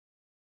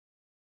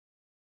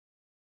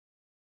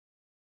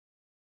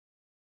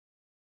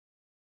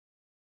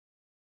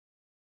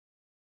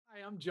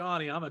Hi, I'm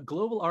Johnny. I'm a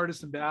global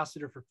artist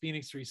ambassador for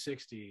Phoenix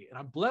 360, and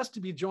I'm blessed to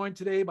be joined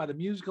today by the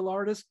musical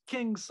artist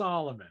King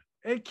Solomon.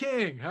 Hey,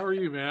 King, how are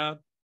you, man?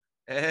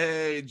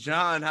 Hey,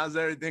 John, how's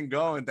everything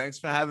going? Thanks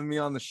for having me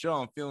on the show.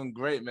 I'm feeling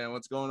great, man.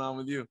 What's going on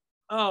with you?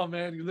 Oh,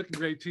 man, you're looking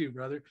great too,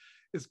 brother.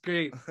 It's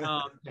great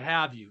to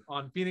have you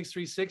on Phoenix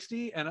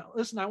 360. And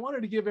listen, I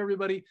wanted to give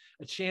everybody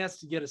a chance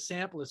to get a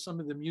sample of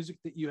some of the music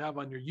that you have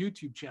on your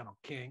YouTube channel,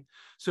 King.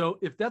 So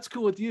if that's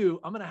cool with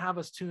you, I'm going to have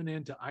us tune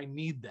in to I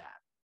Need That.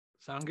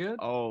 Sound good?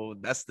 Oh,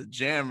 that's the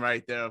jam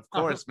right there. Of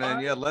All course, man.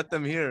 right. Yeah, let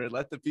them hear it.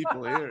 Let the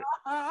people hear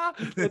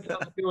That's it.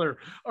 killer.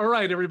 All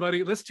right,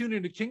 everybody, let's tune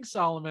into King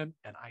Solomon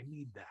and I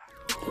Need That.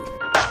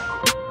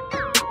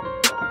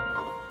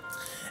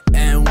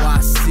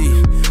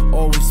 NYC,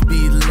 always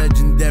be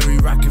legendary,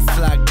 rocking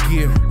fly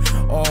gear,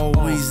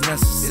 always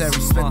necessary.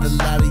 Spent a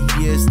lot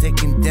of years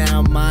taking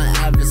down my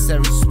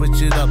adversary,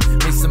 switch it up,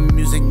 make some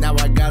music, now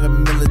I got a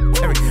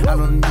military. I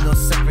don't need no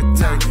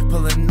secretary,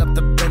 pulling up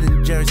the Ben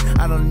and Jerry's.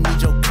 I don't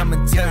need your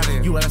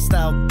commentary. You out of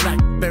style,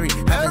 Blackberry,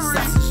 haven't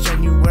slept since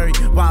January.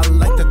 Wild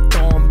like the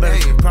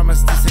Thornberry,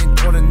 promise this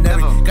ain't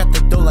ordinary. Got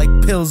the dough like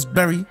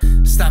Pillsbury.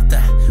 Stop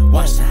that,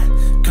 watch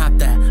that, cop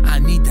that. I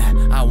need that,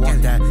 I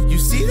want that. You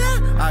see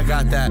that? I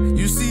got that.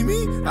 You see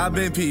me? I've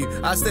been P.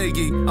 I stay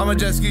geek. I'm a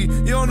jet ski.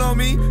 You don't know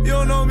me. You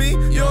don't know me.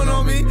 You don't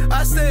know me.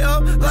 I stay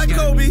up like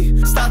Kobe.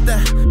 Stop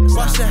that.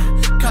 Watch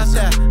that. Cop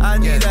that. I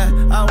need that.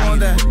 I want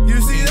that. You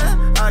see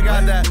that? I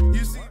got that.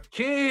 You see?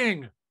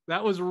 King,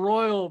 that was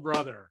royal,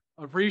 brother.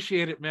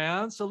 Appreciate it,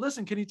 man. So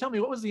listen, can you tell me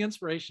what was the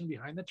inspiration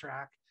behind the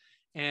track?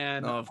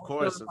 And No, of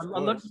course, of I'd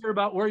love to course. hear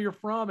about where you're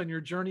from and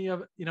your journey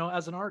of,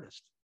 as an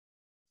artist.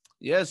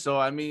 Yeah, so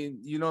I mean,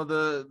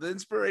 the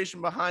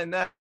inspiration behind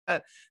that,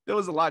 there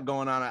was a lot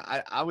going on.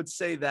 I would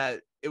say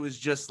that it was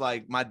just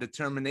like my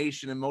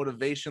determination and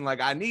motivation.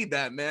 Like, I need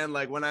that, man.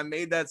 Like, when I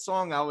made that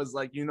song, I was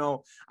like,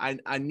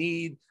 I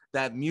need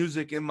that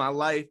music in my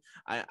life.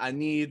 I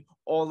need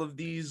all of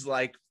these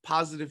like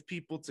positive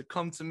people to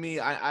come to me.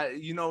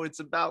 It's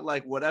about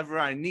like whatever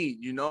I need,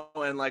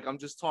 and like I'm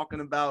just talking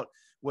about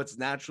what's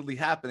naturally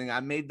happening. I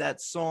made that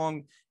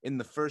song in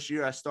the first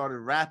year I started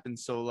rapping.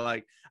 So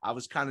like I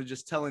was kind of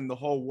just telling the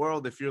whole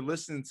world, if you're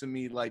listening to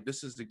me, like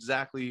this is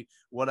exactly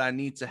what I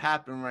need to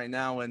happen right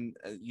now. And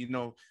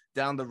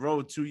down the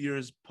road, 2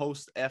 years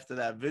post after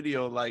that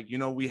video, like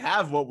we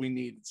have what we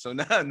need. So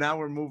now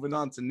we're moving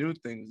on to new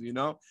things.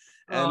 Oh,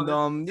 And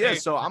that's yeah,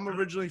 great. so I'm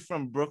originally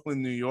from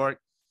Brooklyn, New York.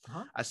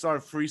 Uh-huh. I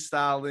started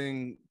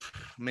freestyling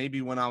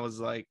maybe when I was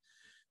like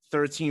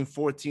 13,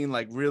 14,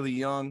 like really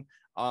young.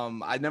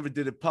 I never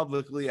did it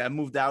publicly. I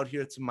moved out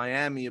here to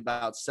Miami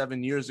about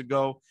 7 years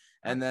ago.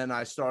 And then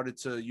I started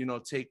to,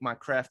 take my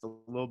craft a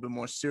little bit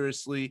more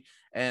seriously.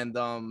 And,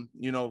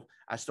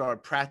 I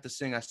started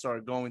practicing. I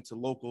started going to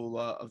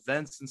local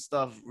events and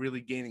stuff,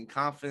 really gaining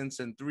confidence.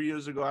 And 3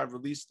 years ago, I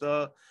released,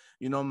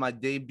 my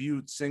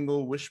debut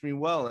single, Wish Me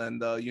Well.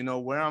 And,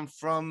 where I'm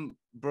from,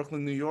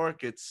 Brooklyn, New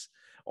York, it's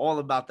all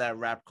about that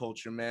rap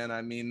culture, man.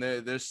 I mean,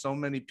 there's so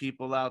many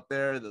people out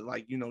there that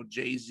like,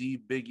 Jay-Z,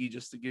 Biggie,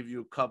 just to give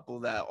you a couple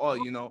that,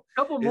 A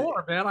couple it,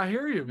 more, man. I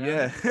hear you, man.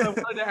 yeah. That's what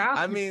I wanted to ask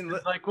I you. mean,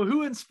 It's like, well,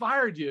 who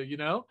inspired you?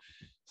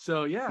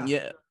 So yeah,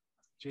 yeah, of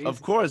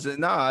Jay-Z. course.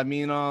 No, I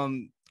mean,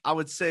 I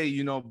would say,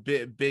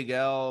 Big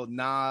L,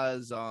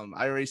 Nas, I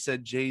already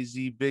said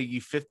Jay-Z,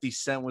 Biggie, 50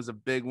 Cent was a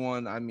big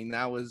one. I mean,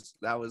 that was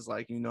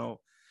like,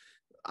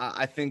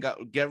 I think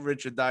Get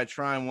Rich or Die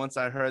Trying. Once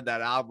I heard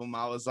that album,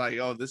 I was like,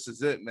 "Oh, this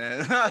is it, man."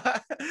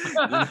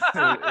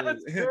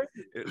 That's great.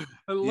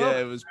 I love Yeah,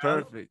 it, it was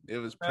man. perfect. It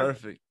was That's,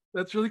 perfect.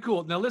 that's really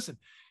cool. Now, listen,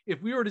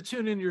 if we were to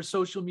tune into your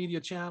social media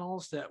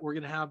channels that we're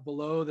going to have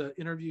below the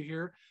interview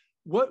here,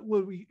 what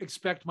would we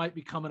expect might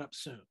be coming up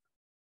soon?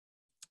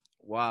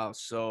 Wow.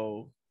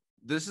 So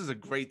this is a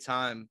great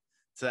time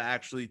to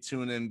actually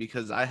tune in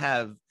because I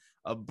have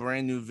a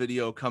brand new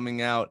video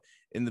coming out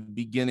in the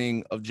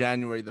beginning of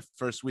January, the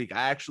first week.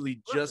 I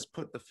actually just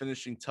put the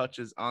finishing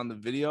touches on the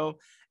video,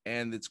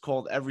 and it's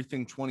called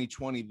Everything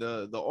 2020.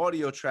 The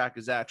audio track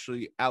is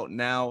actually out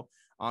now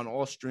on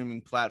all streaming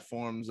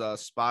platforms,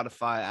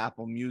 Spotify,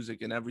 Apple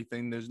Music, and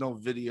everything. There's no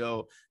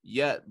video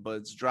yet, but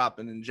it's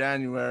dropping in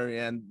January.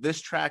 And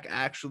this track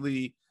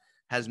actually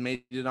has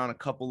made it on a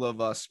couple of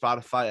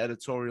Spotify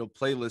editorial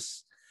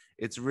playlists.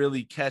 It's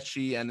really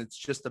catchy, and it's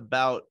just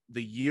about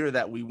the year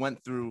that we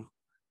went through,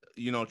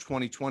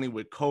 2020,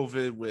 with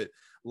COVID, with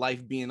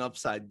life being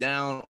upside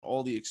down,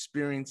 all the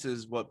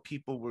experiences, what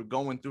people were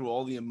going through,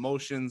 all the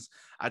emotions.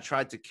 I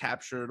tried to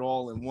capture it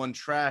all in one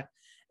track.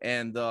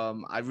 And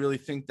I really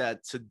think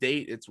that to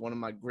date, it's one of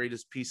my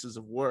greatest pieces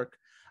of work.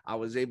 I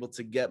was able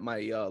to get my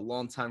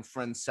longtime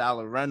friend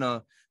Sal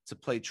Arena to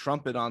play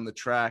trumpet on the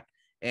track,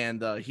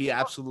 and he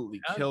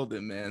absolutely killed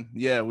it, man.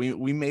 Yeah,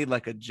 we made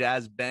like a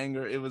jazz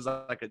banger. It was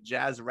like a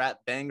jazz rap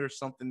banger,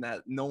 something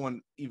that no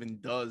one even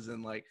does,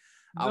 and like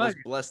I Nice. was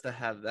blessed to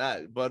have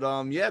that. But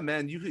yeah,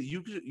 man,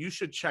 you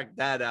should check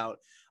that out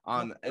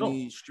on Oh,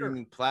 any sure.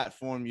 streaming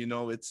platform.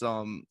 It's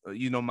my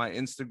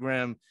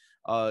Instagram.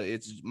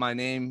 It's my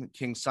name,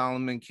 King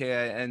Solomon,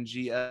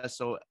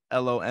 KINGSOLOMAN_.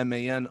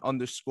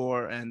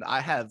 And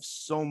I have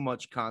so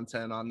much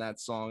content on that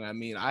song. I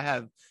mean, I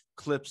have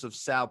clips of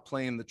Sal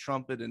playing the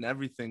trumpet and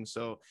everything.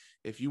 So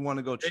if you want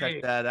to go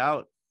check that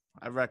out,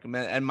 I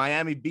recommend. And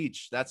Miami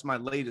Beach, that's my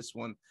latest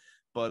one.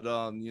 But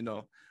you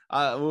know,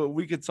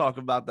 we could talk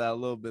about that a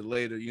little bit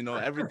later. You know,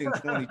 everything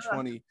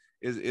 2020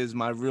 is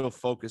my real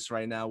focus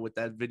right now with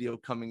that video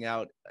coming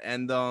out.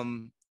 And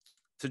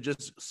to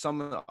just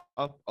sum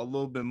up a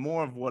little bit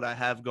more of what I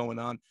have going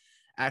on,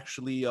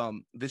 actually,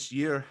 this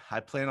year I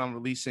plan on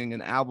releasing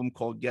an album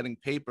called Getting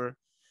Paper.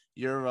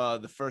 You're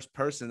the first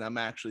person I'm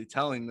actually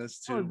telling this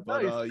to. Oh,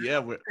 but nice.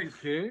 yeah,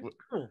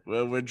 Cool.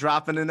 we're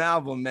dropping an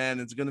album, man.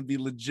 It's gonna be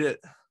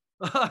legit.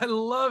 I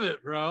love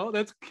it, bro.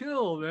 That's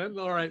cool, man.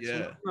 All right.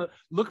 Yeah. So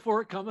look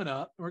for it coming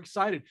up. We're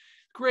excited.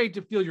 Great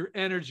to feel your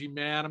energy,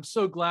 man. I'm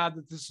so glad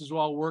that this is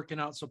all working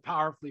out so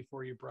powerfully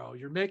for you, bro.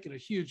 You're making a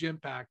huge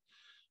impact,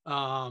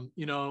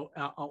 you know,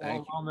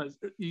 on the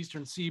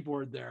Eastern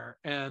Seaboard there.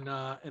 And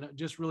I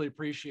just really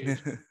appreciate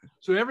it.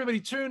 So everybody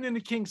tune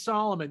into King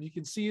Solomon. You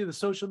can see the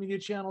social media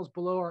channels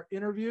below our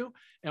interview,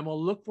 and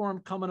we'll look for him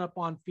coming up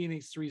on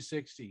Phoenix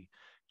 360.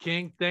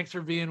 King, thanks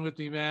for being with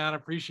me, man. I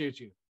appreciate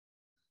you.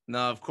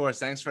 No, of course.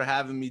 Thanks for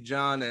having me,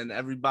 John. And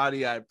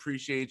everybody, I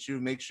appreciate you.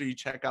 Make sure you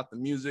check out the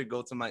music.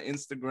 Go to my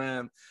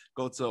Instagram.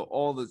 Go to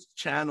all the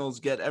channels.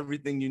 Get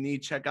everything you need.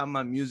 Check out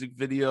my music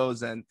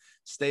videos and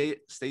stay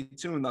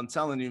tuned. I'm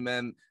telling you,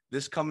 man,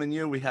 this coming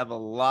year, we have a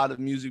lot of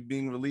music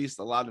being released,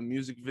 a lot of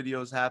music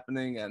videos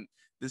happening, and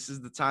this is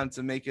the time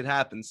to make it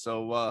happen.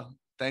 So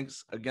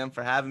thanks again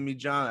for having me,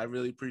 John. I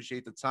really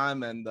appreciate the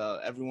time, and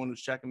everyone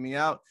who's checking me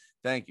out,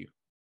 thank you.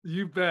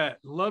 You bet.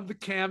 Love the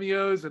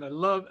cameos, and I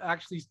love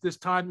actually this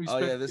time we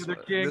spent together,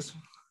 King.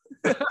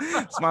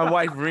 It's my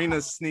wife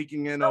Rena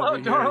sneaking in over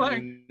here.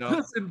 Darling. You know,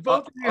 listen,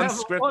 both of you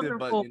unscripted,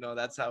 but you know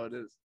that's how it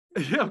is.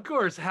 Yeah, of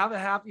course. Have a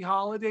happy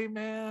holiday,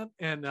 man,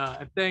 and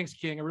thanks,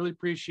 King. I really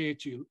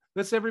appreciate you.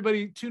 Let's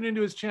everybody tune into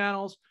his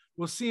channels.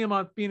 We'll see him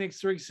on Phoenix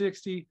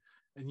 360,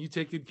 and you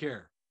take good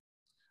care.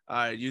 All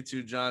right, you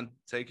too, John.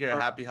 Take care.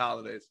 Happy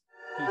holidays.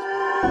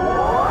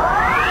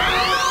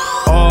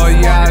 All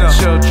y'all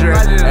children,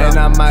 and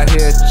I'm out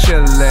here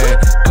chilling,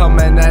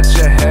 coming at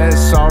your head.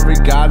 Sorry,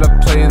 gotta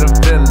play the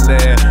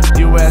villain.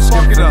 You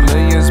asking for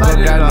millions, but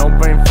got no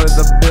brain for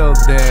the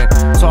building.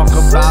 Talk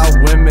about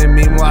women,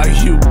 meanwhile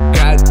you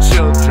got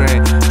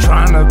children.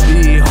 Trying to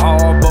be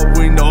hard, but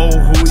we know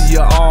who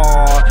you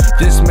are.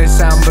 This may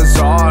sound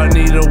bizarre,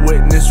 need a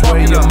witness where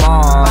your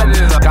mom.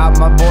 Got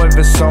my boy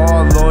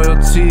Visar,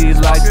 loyalty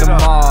like the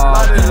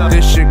mob.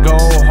 This should go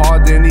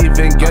hard, didn't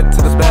even get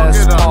to the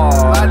best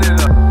part.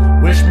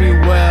 Wish me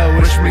well,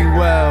 wish me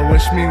well,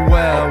 wish me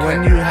well.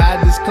 When you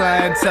had this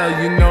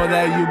clientele, you know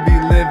that you be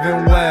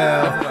living well.